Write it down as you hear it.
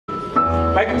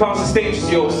Microphones, the stage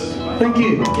is yours. Thank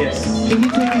you. Yes. Can you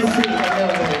take your seat?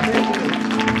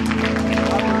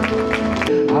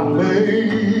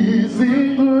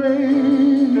 Amazing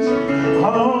grace,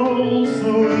 how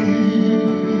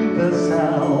sweet the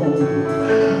sound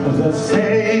that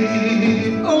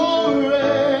saved a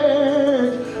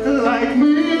wretch like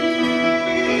me.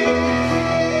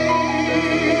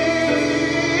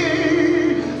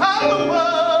 I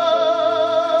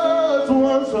was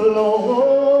once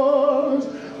lost,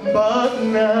 but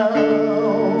now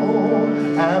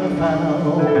I'm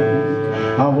found.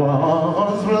 I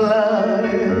was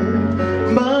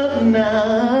blind, but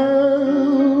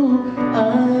now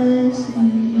I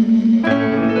see.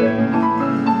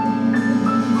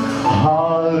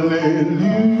 Hallelujah,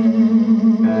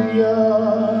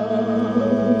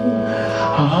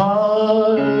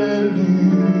 hallelujah.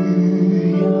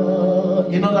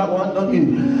 You know that one, don't you?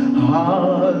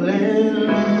 Hallelujah,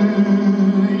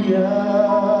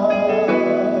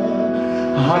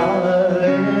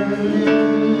 hallelujah.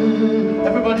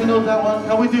 Everybody knows that one.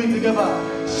 Can we do it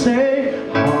together? Say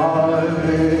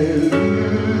hallelujah,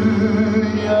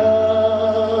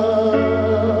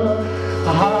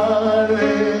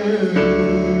 hallelujah,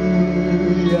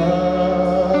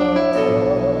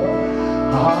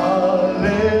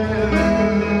 hallelujah.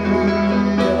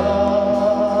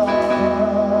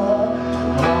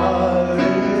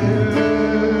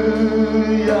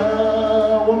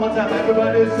 One more time,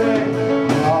 everybody say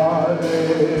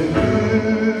hallelujah.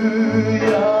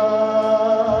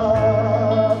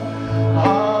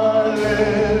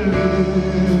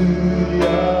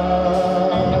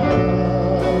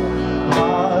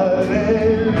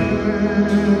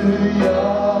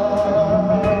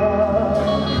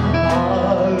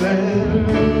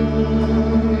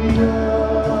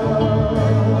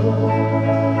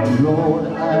 Lord,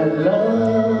 I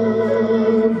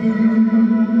love you.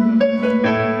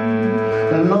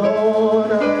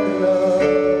 Lord, I love you.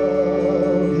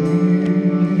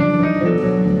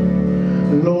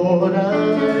 Lord, I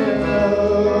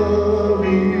love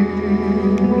you.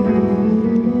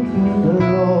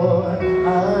 Lord, I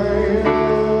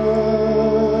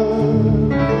love you.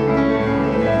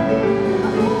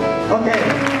 Okay.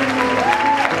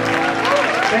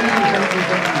 Thank you.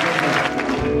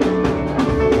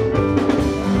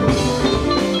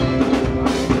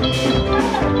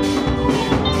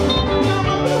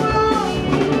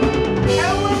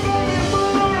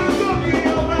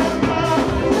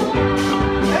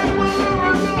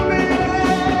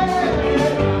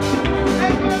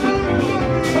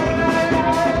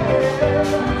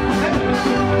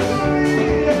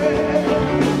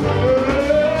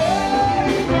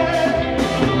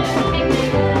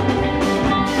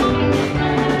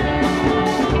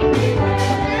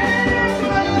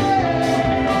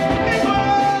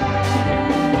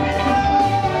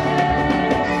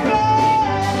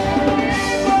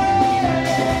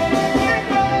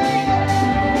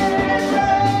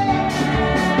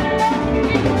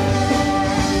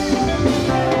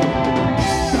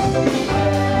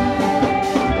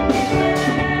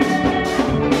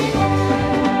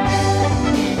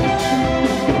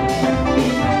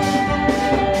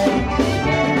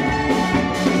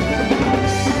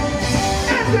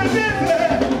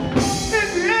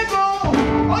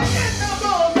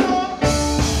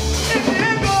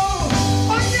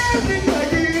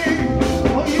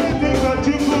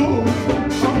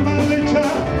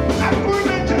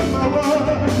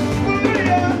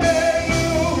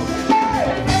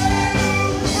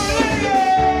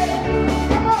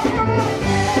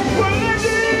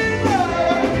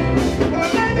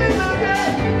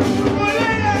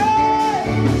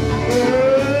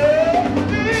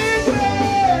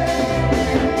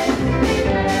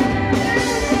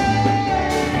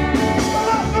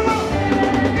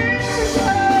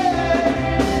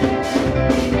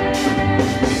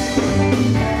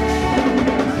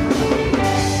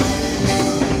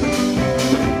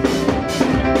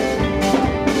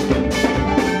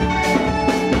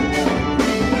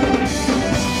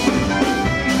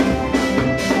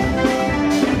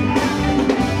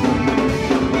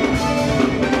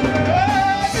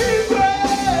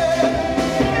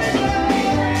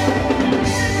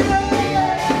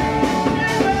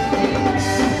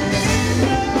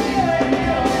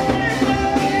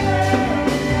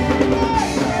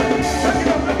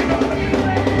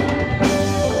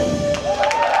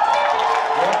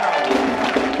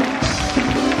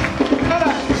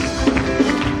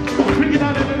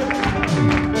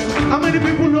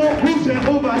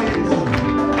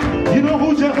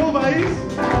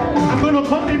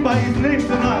 Call him by his name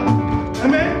tonight.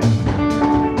 Amen.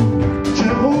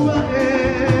 Jehovah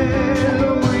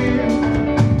Elohim.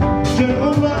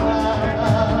 Jehovah